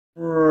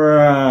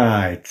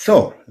Right,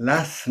 so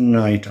last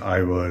night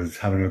I was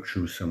having a look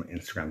through some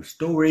Instagram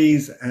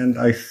stories and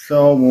I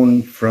saw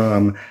one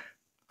from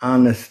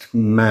Honest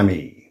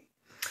Mammy.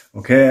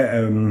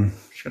 Okay,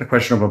 she had a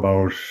question up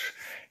about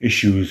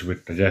issues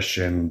with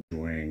digestion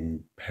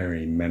during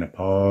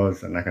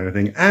perimenopause and that kind of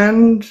thing.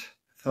 And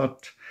I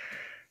thought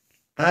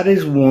that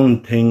is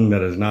one thing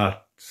that is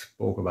not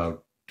spoke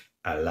about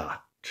a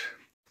lot.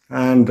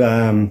 And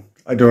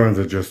I don't know if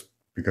it's just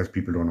because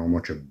people don't know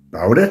much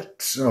about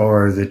it,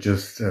 or is it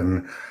just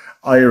an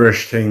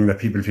Irish thing that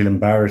people feel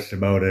embarrassed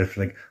about it?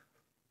 Like,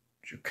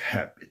 you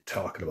can't be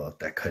talking about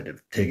that kind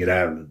of thing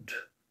around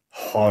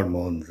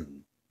hormones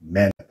and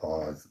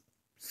menopause,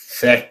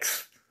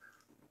 sex.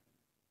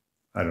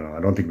 I don't know.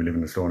 I don't think we live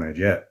in the Stone Age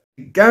yet.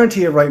 I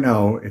guarantee you right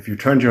now, if you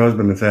turn to your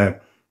husband and say,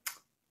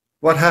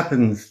 what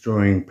happens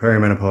during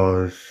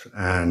perimenopause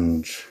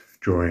and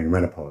during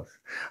menopause?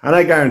 And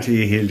I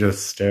guarantee he'll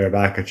just stare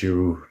back at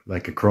you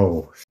like a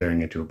crow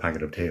staring into a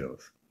packet of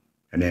potatoes.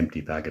 An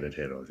empty packet of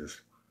potatoes. Just.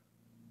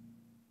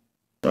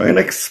 So I'm going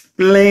to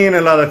explain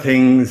a lot of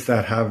things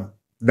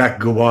that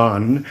go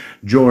on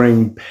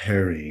during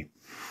peri.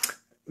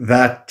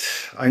 That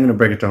I'm going to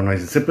break it down nice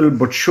and simple,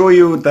 but show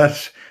you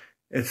that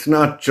it's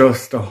not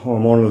just a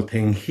hormonal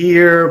thing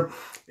here.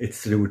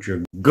 It's to do with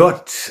your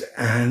gut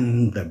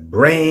and the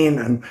brain,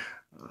 and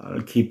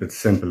I'll keep it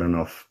simple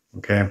enough,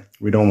 okay?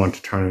 We don't want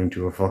to turn it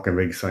into a fucking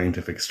big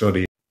scientific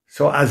study.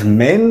 So as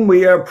men,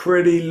 we are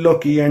pretty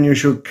lucky, and you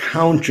should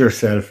count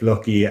yourself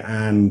lucky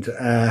and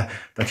that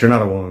you're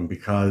not a woman,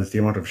 because the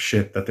amount of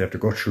shit that they have to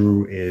go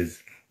through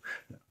is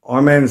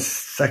our men's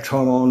sex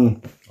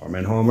hormone, our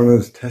men's hormone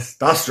is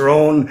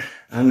testosterone,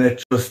 and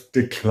it just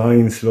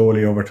declines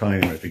slowly over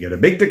time. If you get a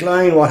big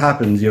decline, what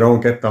happens? You don't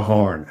get the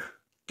horn.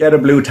 Get a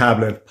blue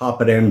tablet,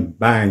 pop it in,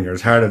 bang, you're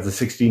as hard as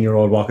a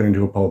 16-year-old walking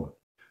into a pub.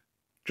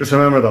 Just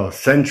remember though,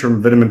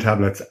 Centrum vitamin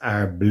tablets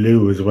are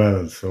blue as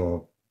well,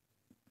 so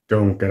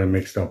don't get them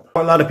mixed up.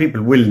 A lot of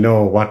people will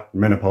know what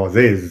menopause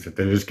is.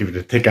 They'll just give you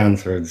the thick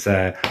answer and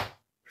say,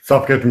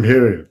 stop getting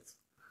periods.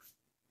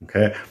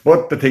 Okay,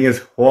 but the thing is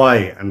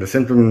why, and the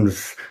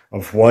symptoms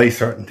of why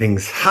certain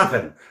things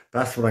happen.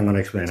 That's what I'm going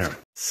to explain here.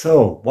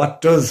 So,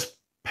 what does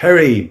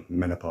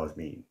perimenopause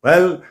mean?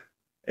 Well,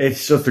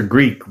 it's just a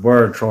Greek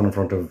word thrown in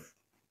front of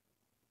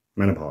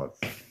menopause.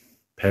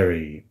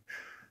 Peri,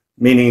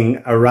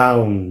 meaning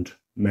around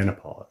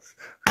menopause.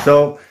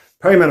 So,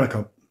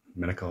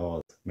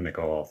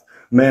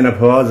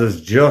 menopause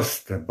is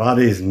just the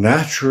body's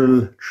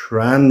natural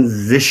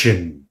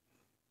transition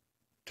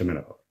to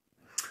menopause.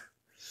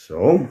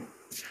 So,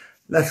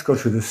 let's go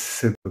through the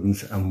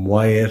symptoms and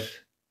why it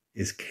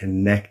is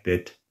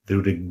connected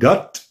through the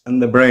gut and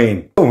the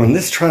brain. So when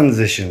this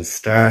transition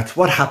starts,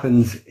 what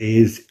happens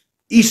is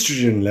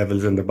estrogen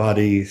levels in the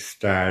body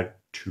start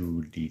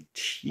to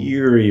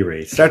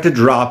deteriorate, start to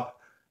drop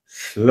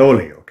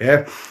slowly,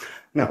 okay?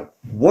 Now,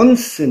 one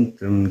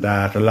symptom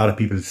that a lot of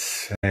people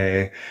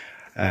say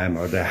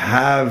or they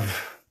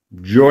have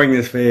during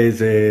this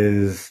phase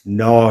is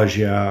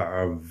nausea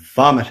or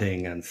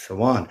vomiting and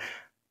so on.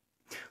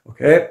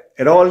 Okay,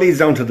 it all leads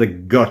down to the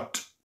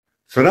gut.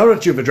 So now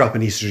that you have a drop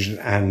in estrogen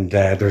and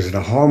there's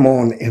a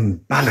hormone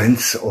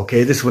imbalance,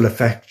 okay, this will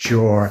affect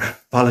your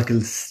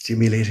follicle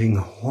stimulating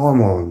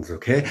hormones,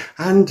 okay?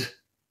 And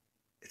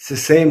it's the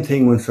same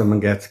thing when someone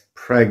gets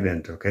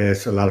pregnant, okay?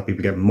 So a lot of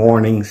people get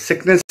morning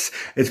sickness.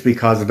 It's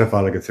because of the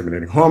follicle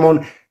stimulating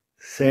hormone.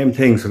 Same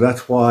thing. So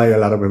that's why a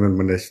lot of women,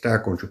 when they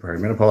start going through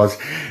perimenopause,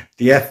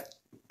 the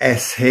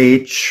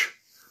FSH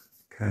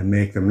can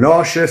make them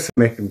nauseous,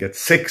 make them get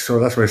sick. So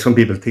that's why some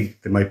people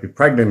think they might be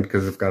pregnant,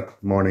 because they've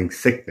got morning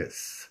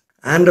sickness.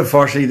 And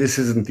unfortunately, this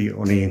isn't the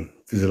only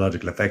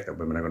physiological effect that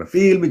women are going to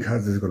feel,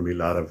 because there's going to be a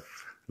lot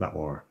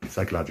more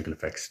psychological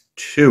effects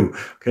too.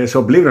 Okay,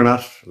 so believe it or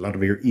not, a lot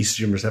of your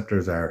estrogen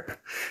receptors are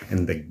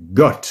in the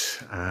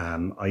gut.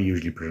 I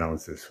usually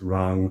pronounce this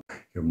wrong.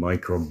 Your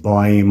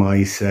microbiome,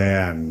 I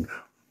say, and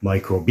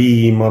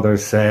microbiome,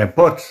 others say,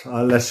 but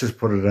let's just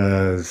put it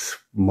as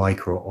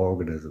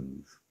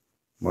microorganisms.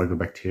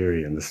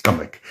 Mycobacteria in the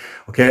stomach.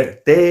 Okay,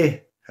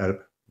 they help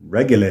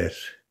regulate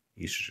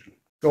estrogen.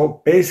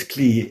 So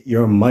basically,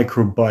 your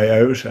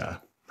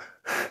microbiota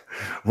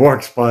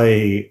works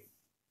by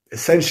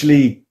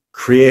essentially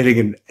creating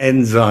an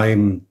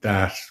enzyme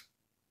that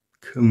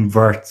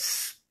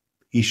converts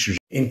estrogen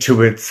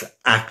into its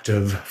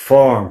active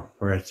form,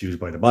 where it's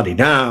used by the body.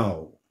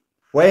 Now,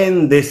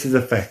 when this is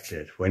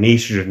affected, when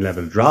estrogen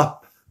levels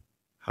drop,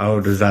 how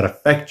does that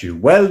affect you?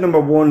 Well, number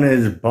one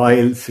is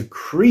bile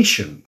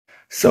secretion.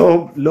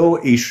 So low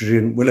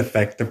estrogen will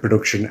affect the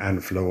production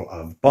and flow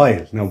of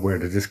bile. Now, where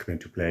does this come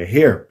into play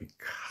here?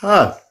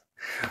 Because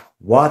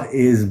what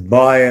is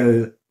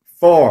bile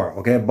for?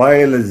 Okay,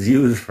 bile is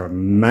used for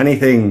many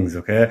things,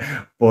 okay?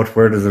 But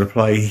where does it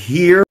apply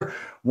here?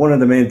 One of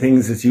the main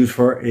things it's used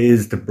for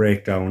is the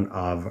breakdown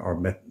of or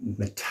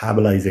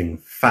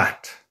metabolizing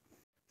fat.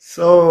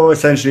 So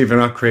essentially, if you're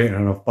not creating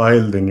enough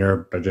bile, then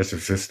your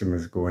digestive system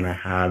is going to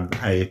have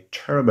a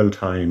terrible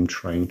time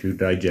trying to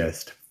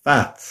digest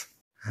fats.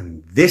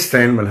 And this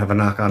then will have a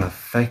knock-on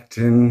effect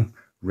in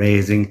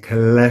raising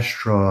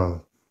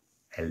cholesterol,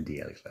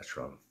 LDL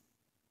cholesterol,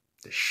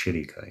 the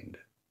shitty kind.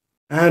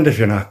 And if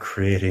you're not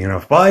creating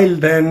enough bile,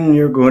 then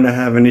you're going to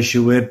have an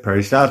issue with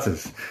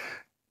peristalsis.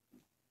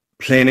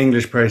 Plain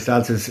English,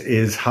 peristalsis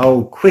is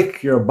how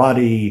quick your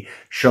body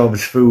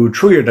shoves food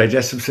through your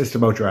digestive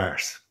system out your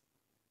arse.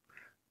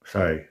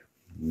 Sorry,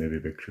 maybe a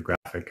bit too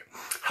graphic.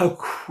 How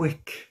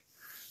quick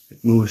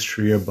it moves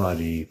through your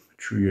body,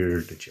 through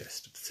your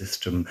digestive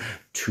system,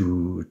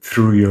 through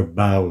your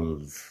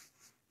bowels.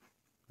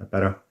 That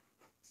better?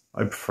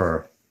 I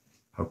prefer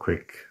how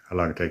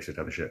long it takes you to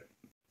have a shit.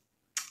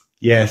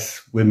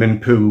 Yes, women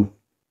poo,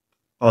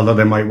 although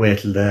they might wait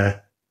till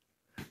the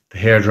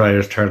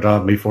hairdryer's turned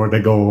on before they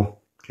go,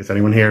 in case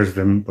anyone hears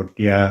them, but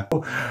yeah.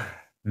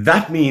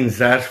 That means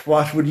that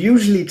what would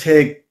usually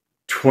take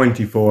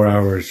 24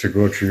 hours to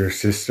go through your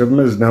system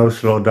is now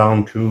slowed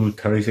down to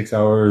 36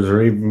 hours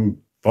or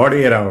even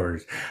 48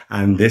 hours.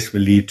 And this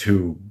will lead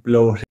to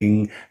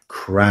bloating,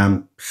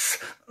 cramps,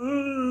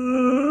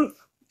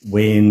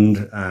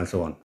 wind, and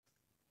so on.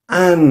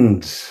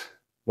 And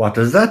what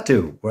does that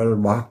do? Well,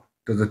 what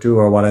does it do,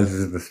 or what else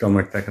is in the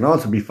stomach that can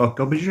also be fucked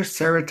up is your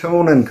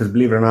serotonin, because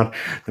believe it or not,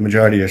 the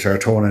majority of your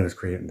serotonin is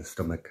created in the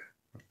stomach,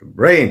 not the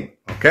brain,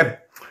 okay?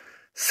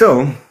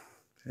 So,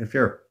 if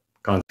you're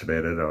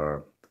constipated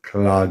or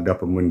clogged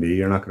up and windy,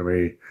 you're not going to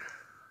really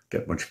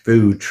get much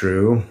food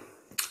through.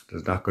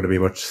 There's not going to be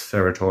much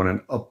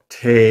serotonin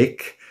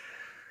uptake,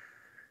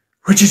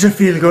 which is a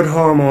feel-good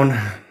hormone,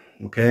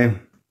 okay?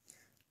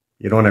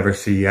 You don't ever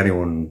see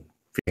anyone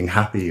feeling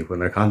happy when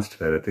they're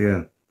constipated, do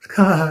you?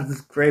 God,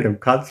 it's great, I'm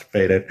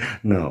constipated.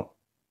 No.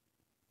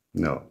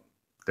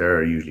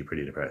 They're usually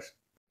pretty depressed.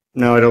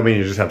 Now, I don't mean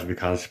you just have to be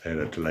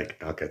constipated to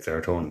not get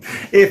serotonin.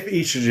 If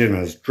estrogen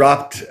has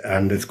dropped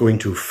and it's going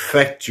to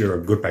affect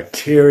your good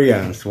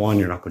bacteria and so on,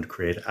 you're not going to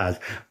create as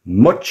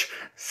much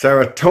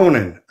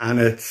serotonin. And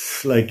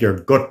it's like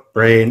your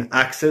gut-brain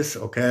axis,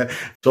 okay?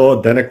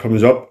 So then it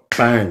comes up,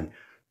 bang.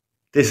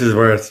 This is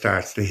where it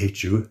starts to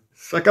hit you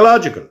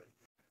psychological.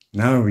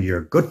 Now,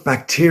 your gut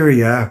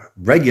bacteria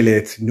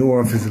regulates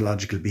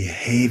neurophysiological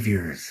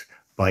behaviors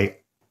by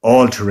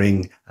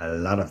altering a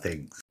lot of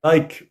things,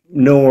 like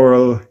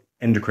neural,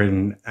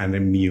 endocrine, and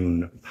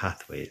immune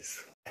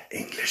pathways.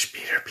 English,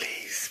 Peter,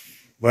 please.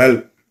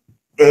 Well,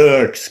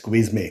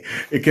 squeeze me.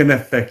 It can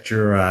affect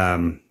your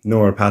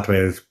neural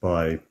pathways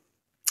by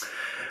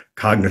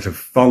cognitive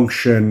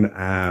function,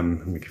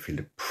 make you feel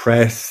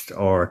depressed,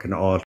 or it can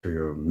alter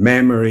your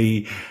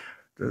memory.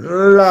 There's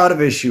a lot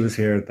of issues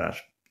here that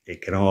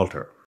it can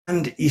alter.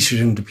 And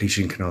estrogen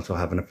depletion can also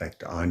have an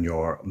effect on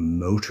your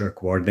motor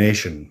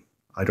coordination.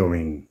 I don't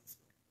mean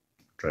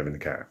driving the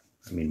car.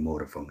 I mean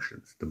motor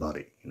functions, the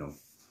body,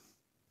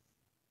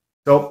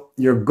 So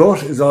your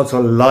gut is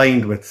also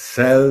lined with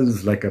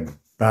cells like a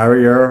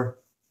barrier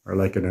or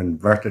like an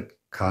inverted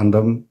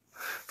condom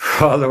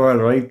for all the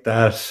world, right?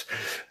 That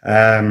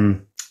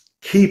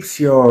keeps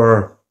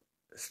your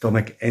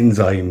stomach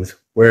enzymes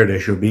where they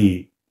should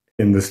be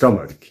in the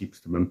stomach. It keeps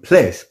them in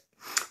place.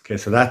 Okay,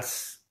 so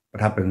that's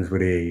what happens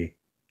with a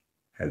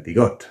healthy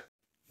gut.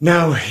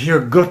 Now,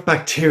 your gut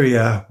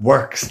bacteria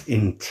works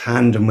in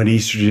tandem with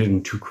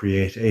estrogen to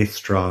create a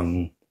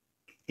strong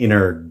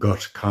inner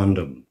gut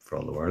condom for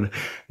all the world.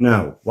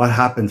 Now, what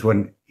happens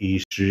when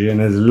estrogen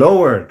is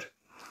lowered?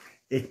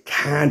 It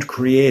can't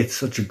create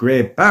such a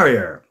great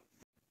barrier.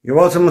 You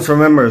also must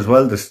remember as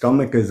well, the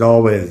stomach is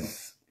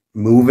always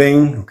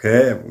moving,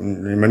 okay?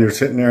 When you're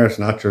sitting there, it's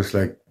not just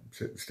like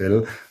sitting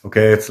still,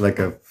 okay? It's like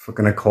a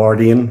fucking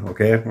accordion,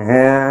 okay?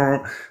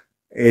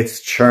 It's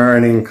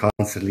churning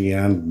constantly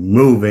and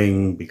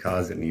moving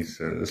because it needs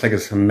to. It's like a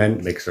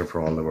cement mixer for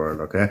all the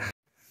world, okay?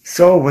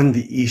 So when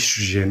the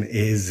estrogen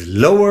is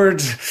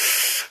lowered,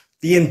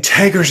 the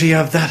integrity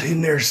of that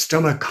inner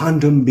stomach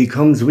condom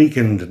becomes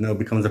weakened. Now it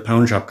becomes a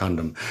pound shop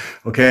condom,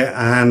 okay?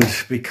 And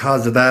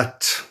because of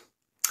that,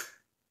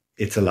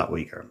 it's a lot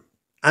weaker.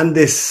 And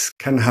this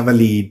can have a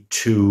lead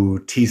to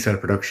T-cell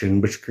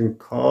production, which can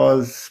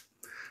cause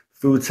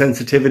food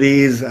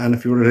sensitivities and a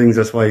few other things.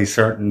 That's why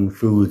certain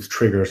foods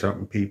trigger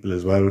certain people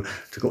as well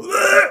to go.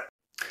 Ugh!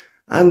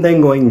 And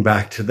then going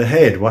back to the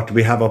head, what do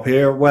we have up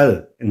here?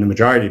 Well, in the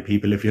majority of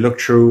people, if you look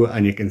through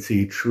and you can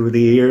see through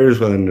the ears,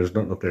 well, then there's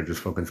nothing up there,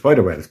 just fucking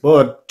spider webs.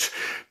 But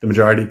the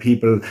majority of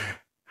people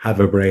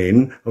have a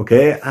brain,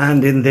 okay?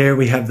 And in there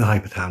we have the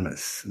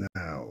hypothalamus.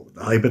 Now,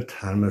 the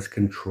hypothalamus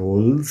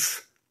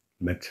controls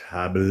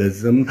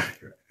metabolism,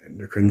 your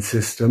endocrine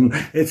system.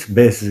 It's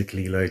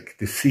basically like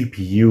the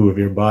CPU of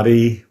your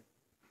body.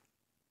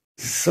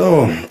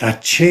 So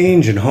that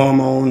change in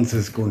hormones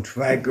is going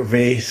to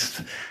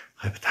aggravate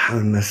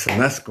hypothalamus, and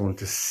that's going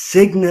to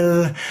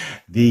signal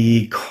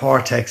the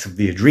cortex of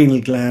the adrenal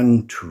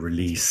gland to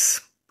release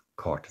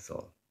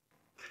cortisol,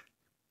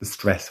 the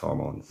stress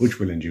hormone, which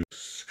will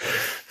induce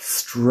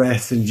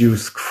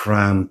stress-induced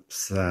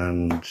cramps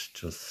and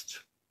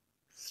just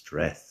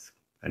stress.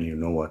 And you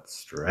know what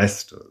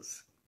stress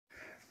does.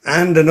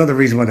 And another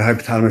reason why the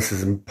hypothalamus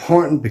is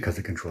important, because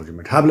it controls your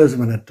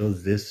metabolism, and it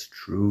does this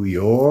through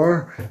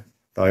your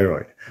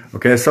thyroid.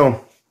 Okay,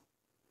 so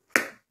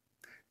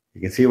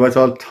you can see what's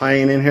all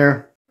tying in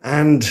here.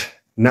 And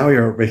now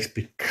you're at risk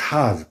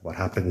because what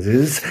happens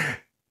is,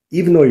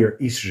 even though your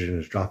estrogen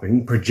is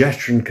dropping,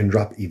 progesterone can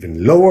drop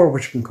even lower,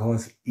 which can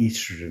cause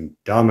estrogen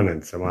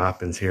dominance. And what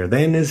happens here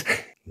then is,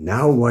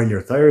 now while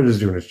your thyroid is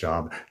doing its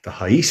job, the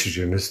high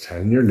estrogen is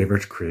telling your liver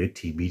to create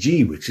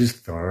TBG, which is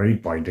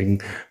thyroid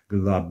binding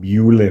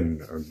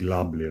globulin, or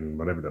globulin,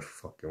 whatever the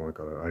fuck you want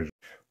to call it.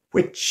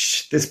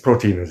 Which this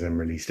protein is then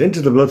released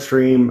into the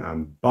bloodstream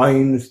and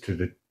binds to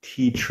the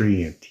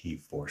T3 and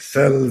T4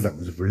 cells that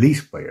was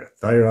released by your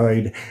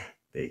thyroid.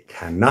 They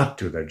cannot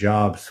do their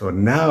job, so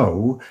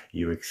now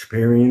you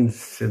experience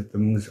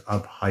symptoms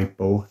of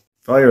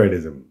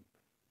hypothyroidism.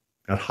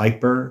 Not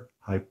hyper,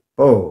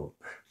 hypo.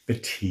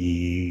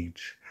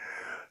 Fatigued,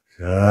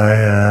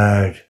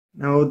 tired.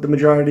 Now, the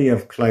majority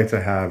of clients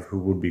I have who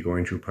would be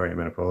going through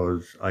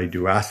perimenopause, I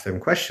do ask them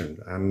questions,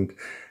 and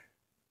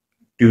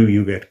do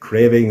you get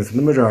cravings? And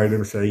the majority of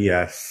them say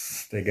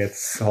yes, they get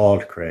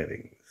salt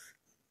cravings,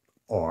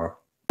 or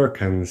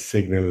can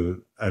signal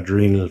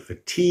adrenal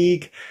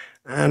fatigue.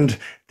 And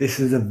this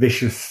is a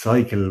vicious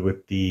cycle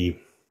with the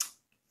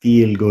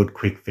feel-good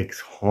quick fix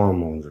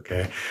hormones,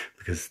 okay?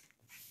 Because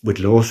with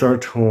low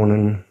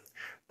serotonin,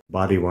 the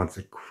body wants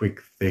a quick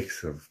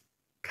fix of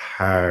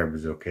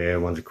carbs, okay?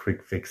 It wants a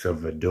quick fix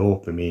of a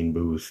dopamine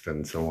boost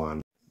and so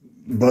on.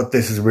 But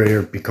this is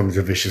where it becomes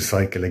a vicious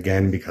cycle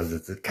again, because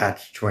it's a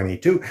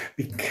catch-22,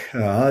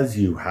 because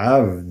you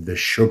have the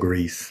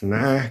sugary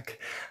snack,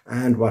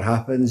 and what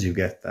happens? You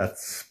get that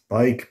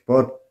spike,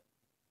 but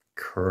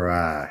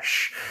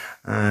crash,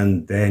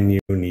 and then you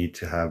need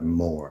to have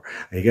more.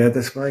 You get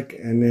the spike,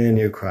 and then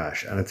you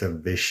crash, and it's a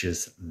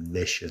vicious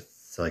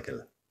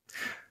cycle.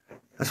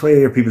 That's why you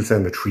hear people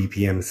saying the 3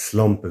 p.m.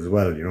 slump as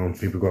well. You know,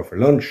 people go for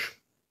lunch,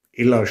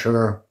 eat a lot of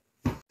sugar,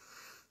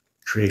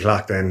 3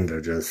 o'clock then they're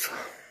just...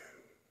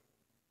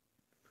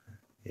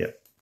 yeah.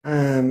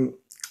 And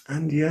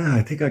yeah,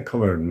 I think I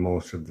covered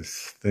most of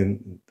this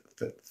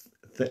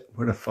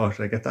where the fuck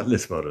did I get that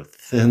list about it?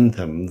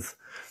 Symptoms.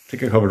 I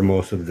think I covered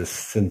most of the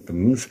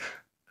symptoms.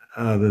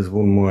 There's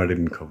one more I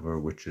didn't cover,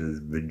 which is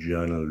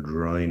vaginal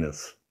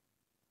dryness.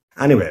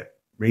 Anyway,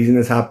 reason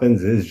this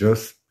happens is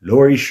just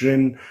lower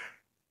estrogen,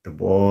 the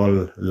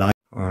wall line,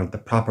 or the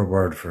proper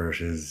word for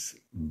it is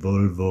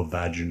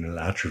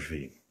vulvovaginal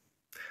atrophy.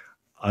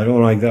 I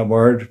don't like that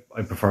word.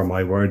 I prefer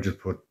my word. Just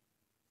put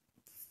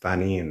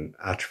fanny and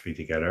atrophy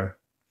together.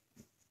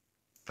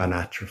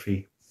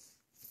 Fanatrophy.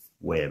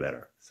 Way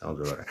better.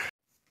 Sounds better.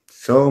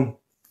 So,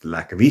 the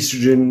lack of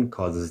estrogen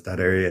causes that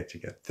area to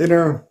get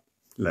thinner,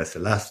 less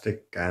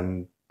elastic,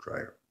 and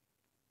drier.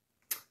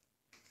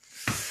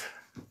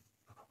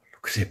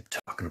 Look at him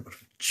talking about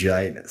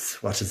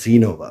vaginas. What does he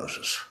know about it?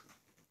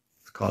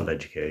 It's called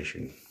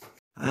education.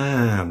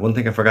 One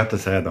thing I forgot to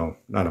say though,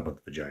 not about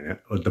the vagina,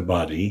 but the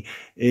body,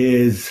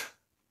 is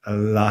a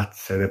lot,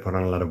 say they put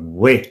on a lot of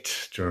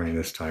weight during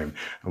this time.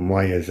 And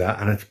why is that?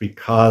 And it's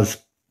because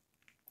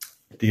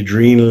the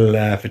adrenal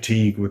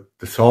fatigue with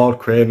the salt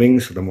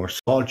cravings, so the more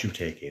salt you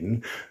take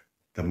in,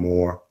 the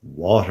more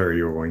water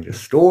you're going to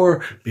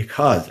store,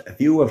 because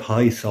if you have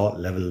high salt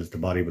levels, the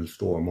body will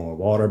store more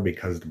water,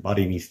 because the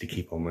body needs to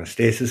keep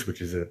homeostasis, which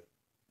is a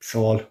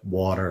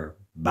salt-water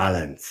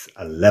balance,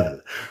 a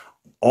level.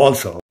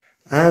 Also,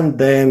 and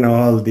then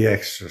all the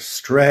extra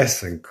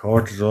stress and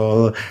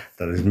cortisol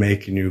that is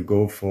making you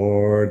go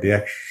for the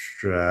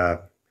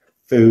extra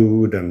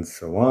food and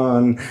so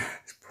on,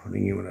 is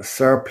putting you in a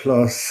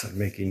surplus and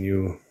making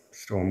you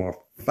store more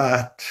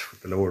fat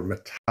with the lower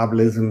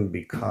metabolism,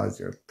 because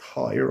your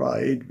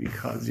thyroid,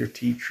 because your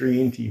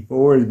T3 and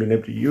T4 has been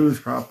able to use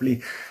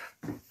properly.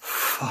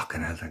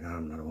 Fucking hell, thank God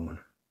I'm not a woman.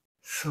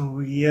 So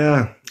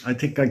yeah, I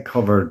think I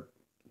covered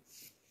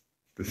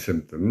the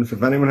symptoms.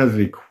 If anyone has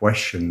any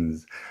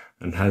questions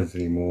and has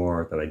any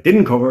more that I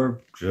didn't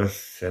cover,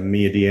 just send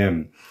me a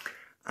DM.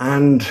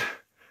 And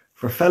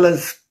for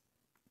fellas,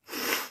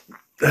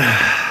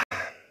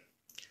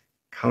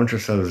 count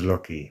yourselves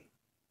lucky.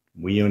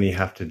 We only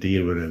have to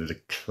deal with a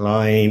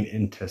decline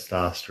in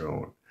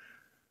testosterone,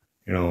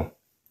 you know.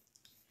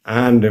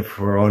 And if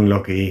we're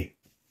unlucky,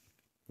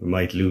 we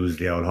might lose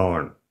the old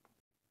horn.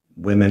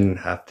 Women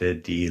have to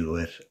deal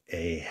with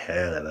a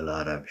hell of a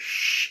lot of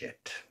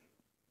shit.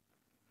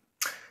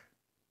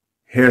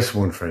 Here's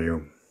one for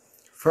you.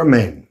 For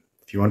men,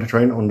 if you want to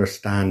try and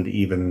understand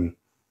even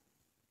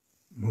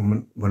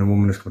when a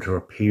woman is coming to her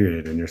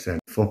period and you're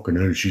saying, fucking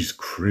hell, she's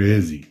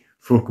crazy,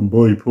 fucking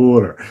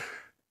bipolar.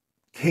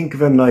 Think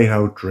of a night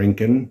out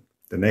drinking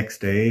the next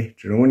day. Do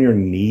you know when you're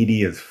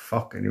needy as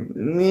fuck and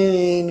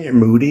you're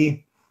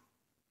moody?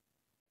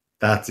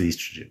 That's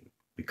estrogen,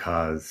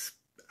 because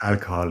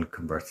alcohol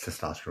converts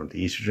testosterone to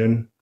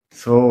estrogen.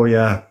 So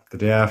yeah, the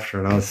day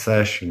after an old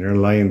session, you're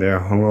lying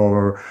there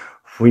hungover,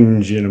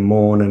 whinging and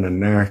moaning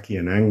and narky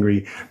and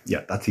angry.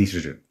 Yeah, that's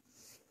estrogen.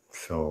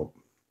 So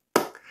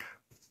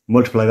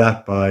multiply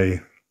that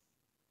by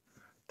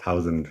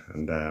 1,000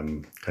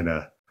 and kind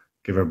of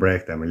give her a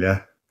break then, will ya?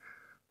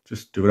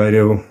 Just do what I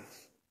do.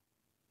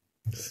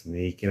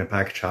 Sneak in a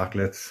pack of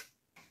chocolates,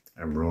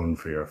 and run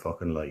for your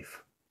fucking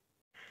life.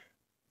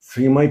 So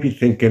you might be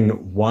thinking,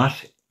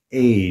 what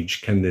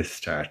age can this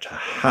start to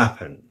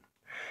happen?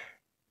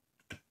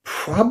 The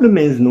problem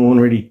is no one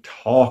really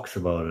talks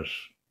about it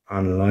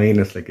online.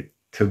 It's like a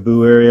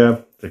taboo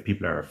area. It's like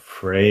people are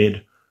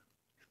afraid,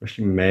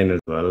 especially men as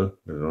well.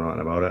 There's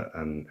nothing about it.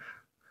 And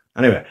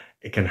anyway,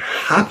 it can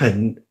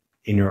happen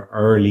in your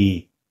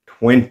early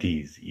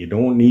 20s. You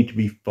don't need to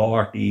be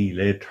 40,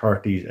 late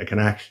 30s. It can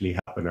actually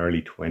happen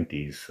early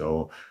 20s.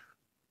 So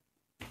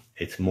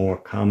it's more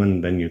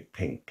common than you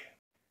think.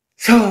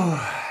 So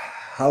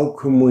how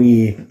can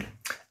we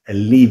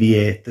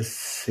alleviate the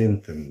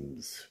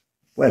symptoms?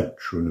 Well,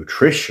 through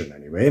nutrition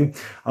anyway,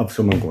 of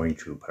someone going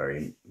through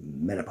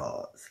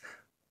perimenopause.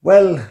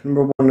 Well,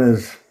 number one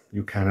is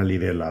you can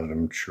alleviate a lot of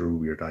them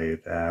through your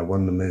diet.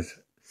 One of them is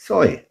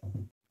soy,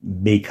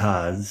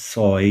 because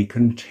soy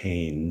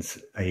contains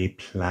a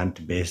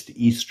plant-based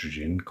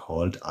estrogen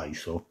called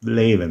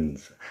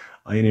isoflavones.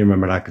 I only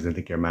remember that because I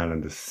think your man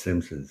on The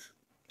Simpsons.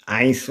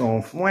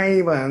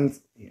 Isoflavones.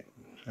 Yeah.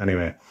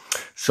 Anyway,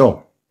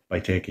 so by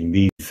taking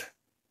these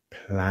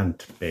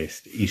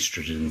plant-based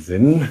estrogens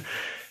in,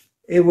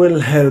 it will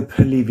help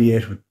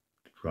alleviate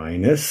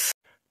dryness,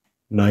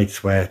 night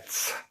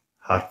sweats,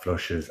 hot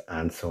flushes,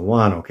 and so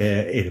on.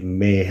 Okay, it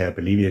may help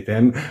alleviate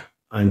them.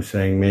 I'm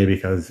saying maybe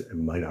because it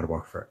might not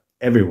work for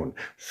everyone.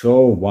 So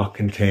what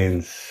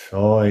contains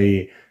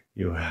soy?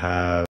 You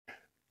have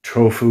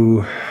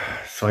tofu,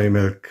 soy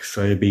milk,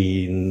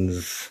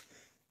 soybeans,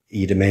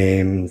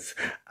 edamames.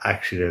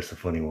 Actually, there's a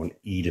funny one,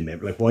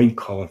 edamame. Like, why you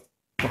call it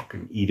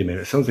fucking edamame?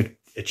 It sounds like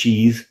a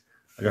cheese.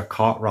 I got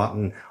caught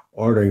rotten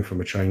ordering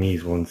from a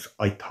Chinese once.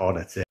 I thought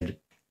it said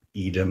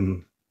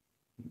Edam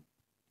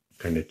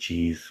kind of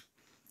cheese.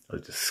 I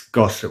was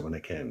disgusted when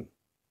it came.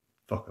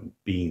 Fucking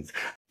beans.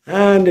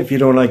 And if you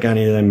don't like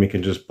any of them, you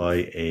can just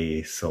buy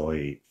a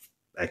soy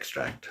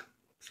extract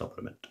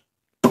supplement.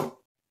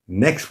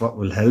 Next, what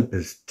will help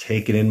is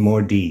taking in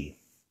more D.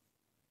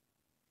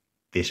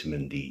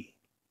 Vitamin D.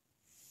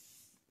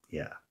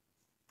 Yeah.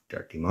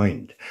 Dirty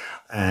mind.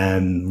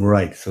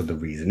 Right, so the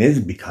reason is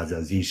because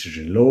as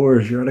estrogen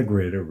lowers, you're at a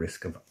greater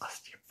risk of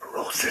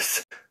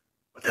osteoporosis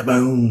with the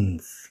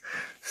bones.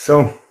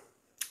 So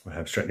will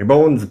help strengthen your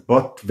bones,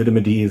 but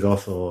vitamin D is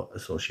also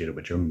associated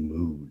with your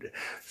mood.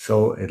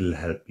 So it'll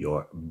help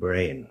your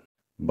brain.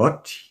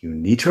 But you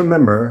need to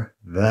remember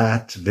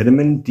that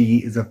vitamin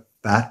D is a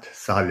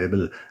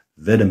fat-soluble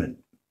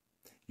vitamin.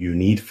 You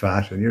need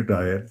fat in your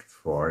diet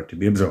for it to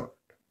be absorbed.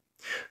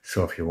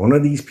 So if you're one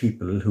of these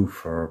people who,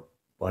 for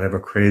whatever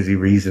crazy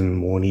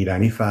reason, won't eat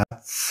any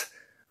fats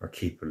or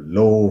keep a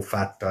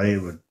low-fat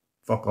diet with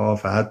fuck-all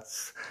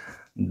fats,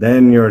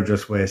 then you're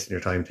just wasting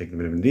your time taking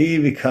vitamin D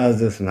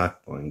because it's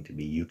not going to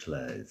be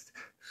utilized.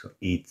 So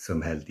eat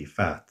some healthy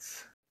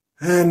fats.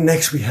 And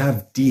next we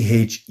have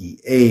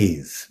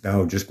DHEAs.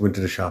 Now just go into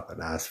the shop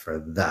and ask for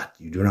that.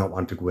 You do not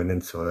want to go in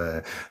and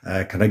so,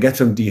 can I get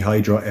some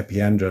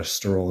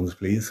dehydroepiandrosterones,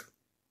 please?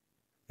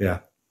 Yeah,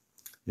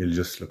 you'll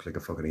just look like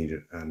a fucking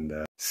idiot.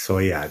 And so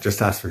yeah,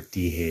 just ask for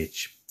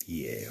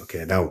DHEA.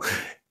 Okay, now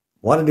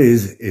what it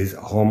is a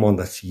hormone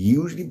that's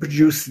usually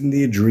produced in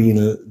the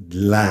adrenal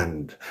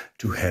gland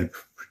to help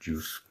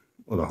produce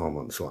other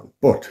hormones and so on.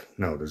 But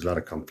now there's a lot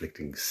of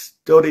conflicting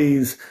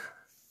studies.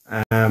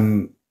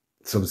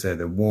 Some say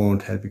they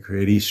won't help you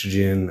create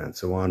estrogen and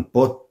so on.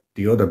 But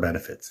the other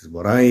benefits is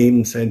what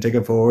I'm saying take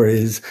it for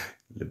is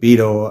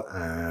libido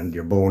and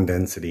your bone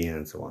density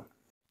and so on.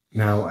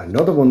 Now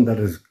another one that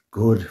is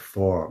good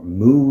for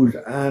mood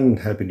and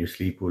helping you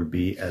sleep will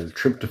be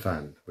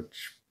L-tryptophan,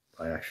 which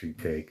I actually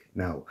take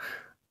now.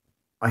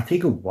 I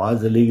think it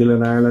was illegal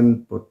in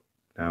Ireland, but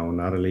now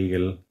not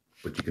illegal,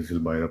 but you can still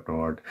buy it up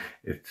north.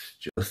 It's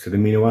just an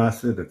amino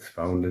acid. It's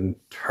found in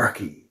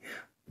Turkey,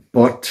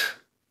 but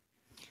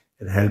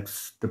it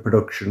helps the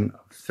production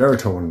of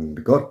serotonin in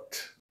the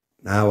gut.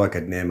 Now I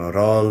could name out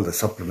all the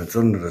supplements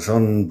under the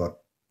sun,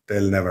 but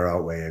they'll never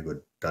outweigh a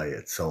good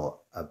diet.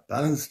 So a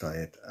balanced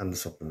diet and the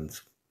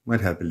supplements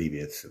might help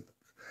alleviate symptoms.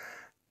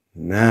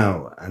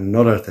 Now,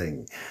 another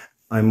thing.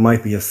 I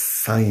might be a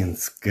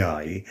science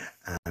guy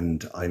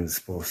and I'm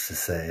supposed to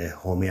say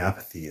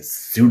homeopathy is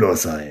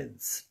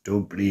pseudoscience.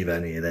 Don't believe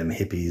any of them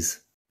hippies.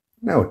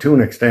 Now, to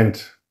an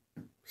extent,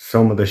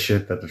 some of the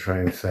shit that they're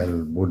trying to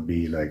sell would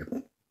be like,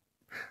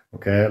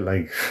 okay,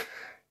 like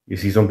you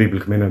see some people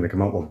come in and they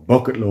come out with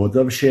bucket loads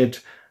of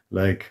shit.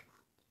 Like,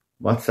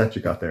 what's that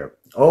you got there?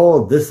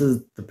 Oh, this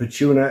is the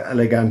Petuna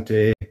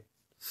elegante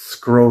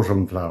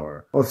scrotum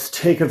flower. Oh, it's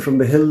taken from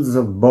the hills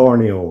of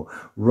Borneo,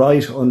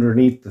 right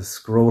underneath the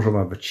scrotum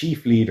of a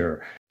chief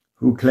leader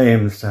who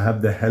claims to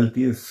have the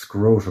healthiest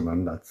scrotum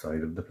on that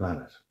side of the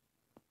planet.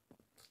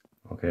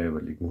 Okay,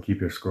 well, you can keep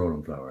your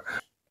scrotum flower.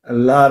 A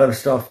lot of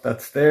stuff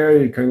that's there,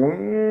 you can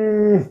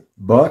go,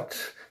 but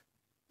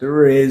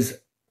there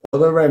is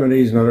other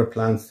remedies and other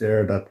plants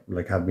there that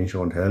like have been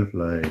shown to help,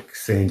 like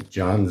St.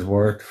 John's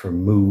wort for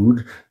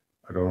mood.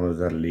 I don't know, is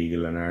that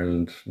illegal in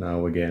Ireland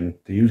now again?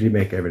 They usually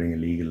make everything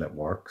illegal that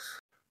works.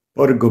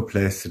 But a good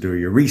place to do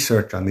your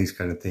research on these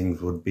kind of things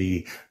would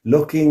be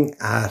looking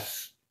at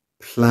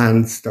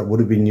plants that would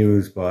have been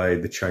used by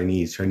the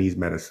Chinese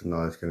medicine,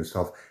 all this kind of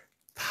stuff,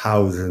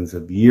 thousands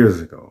of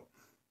years ago.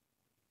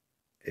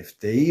 If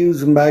they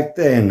used them back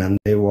then and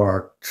they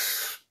worked,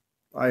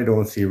 I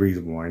don't see a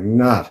reason why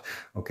not.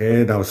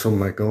 Okay, now some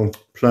might go,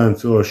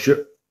 plants, oh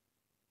shit,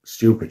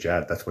 stupid,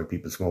 yeah, that's why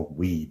people smoke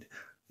weed.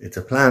 It's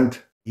a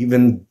plant.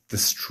 Even the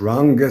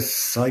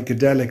strongest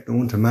psychedelic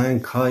known to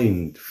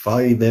mankind,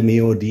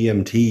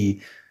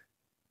 5-MeO-DMT,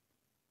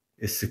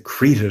 is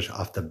secreted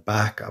off the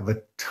back of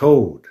a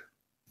toad.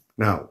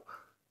 Now,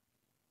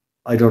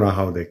 I don't know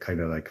how they kind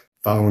of like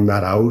found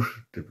that out.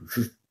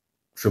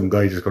 Some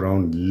guy just go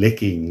around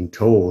licking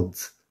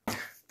toads.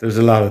 There's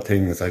a lot of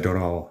things I don't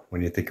know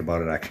when you think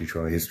about it actually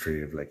through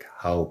history of like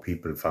how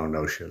people found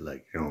out shit.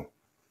 Like, you know,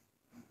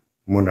 I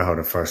wonder how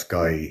the first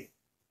guy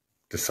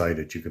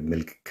decided you could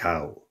milk a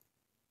cow,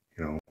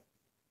 you know.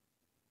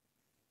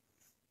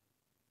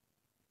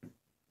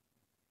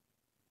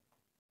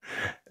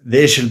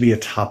 This should be a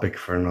topic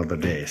for another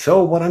day.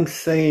 So what I'm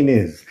saying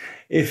is,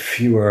 if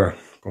you are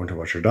going to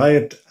watch your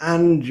diet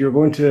and you're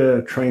going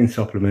to try and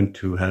supplement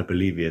to help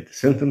alleviate the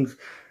symptoms,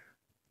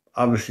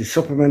 obviously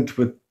supplement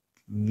with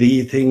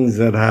the things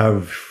that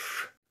have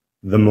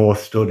the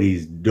most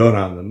studies done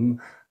on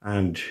them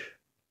and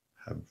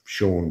have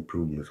shown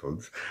proven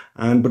results.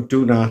 But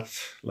do not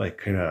like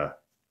kind of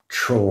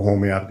throw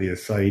homeopathy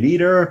aside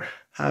either.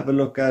 Have a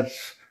look at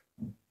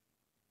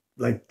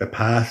like the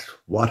past,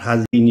 what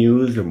has been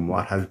used and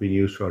what has been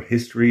used throughout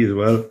history as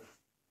well.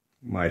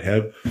 Might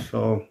help.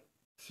 So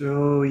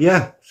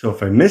yeah, so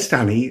if I missed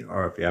any,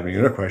 or if you have any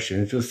other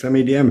questions, just send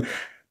me a DM.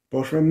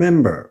 But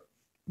remember,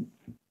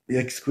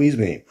 excuse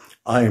me,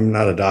 I am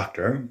not a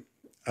doctor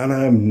and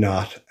I am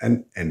not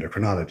an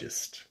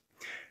endocrinologist.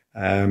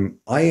 I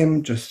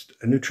am just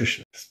a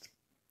nutritionist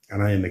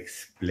and I am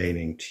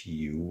explaining to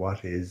you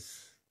what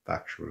is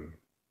factual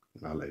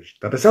knowledge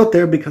that is out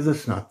there because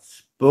it's not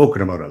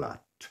spoken about a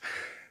lot.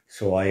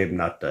 So I am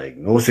not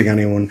diagnosing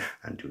anyone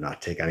and do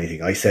not take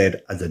anything I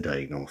said as a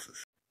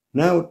diagnosis.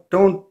 Now,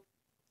 don't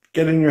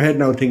get in your head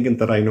now thinking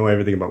that I know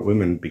everything about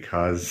women,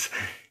 because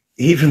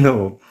even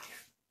though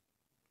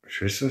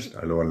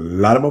nutritionist, I know a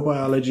lot about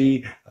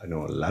biology, I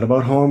know a lot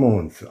about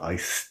hormones, I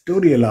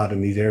study a lot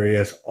in these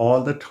areas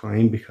all the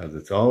time because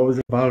it's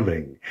always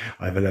evolving.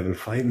 I have a level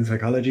 5 in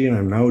psychology and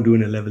I'm now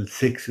doing a level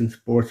 6 in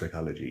sports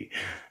psychology.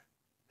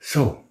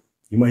 So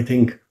you might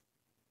think,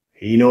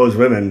 he knows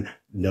women.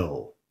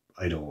 No,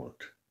 I don't.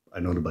 I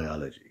know the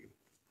biology.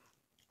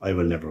 I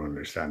will never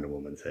understand a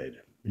woman's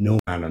head. No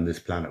man on this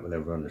planet will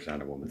ever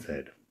understand a woman's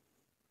head.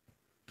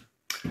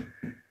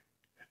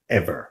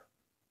 Ever.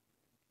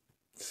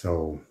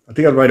 So I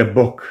think I'll write a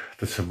book,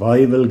 The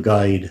Survival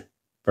Guide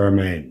for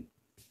Men.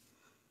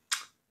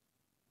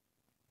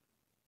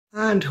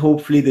 And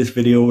hopefully this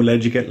video will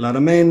educate a lot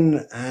of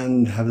men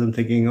and have them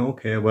thinking,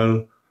 okay,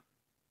 well,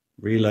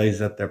 realize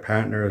that their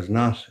partner is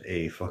not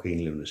a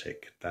fucking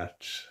lunatic,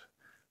 that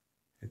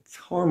it's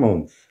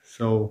hormones.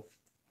 So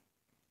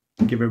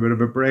give it a bit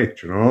of a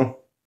break, you know.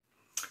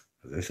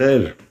 As I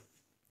said,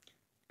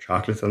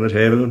 chocolates on the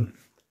table,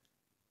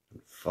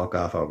 fuck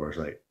off over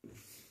sight.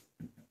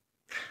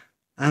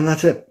 And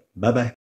that's it. Bye-bye.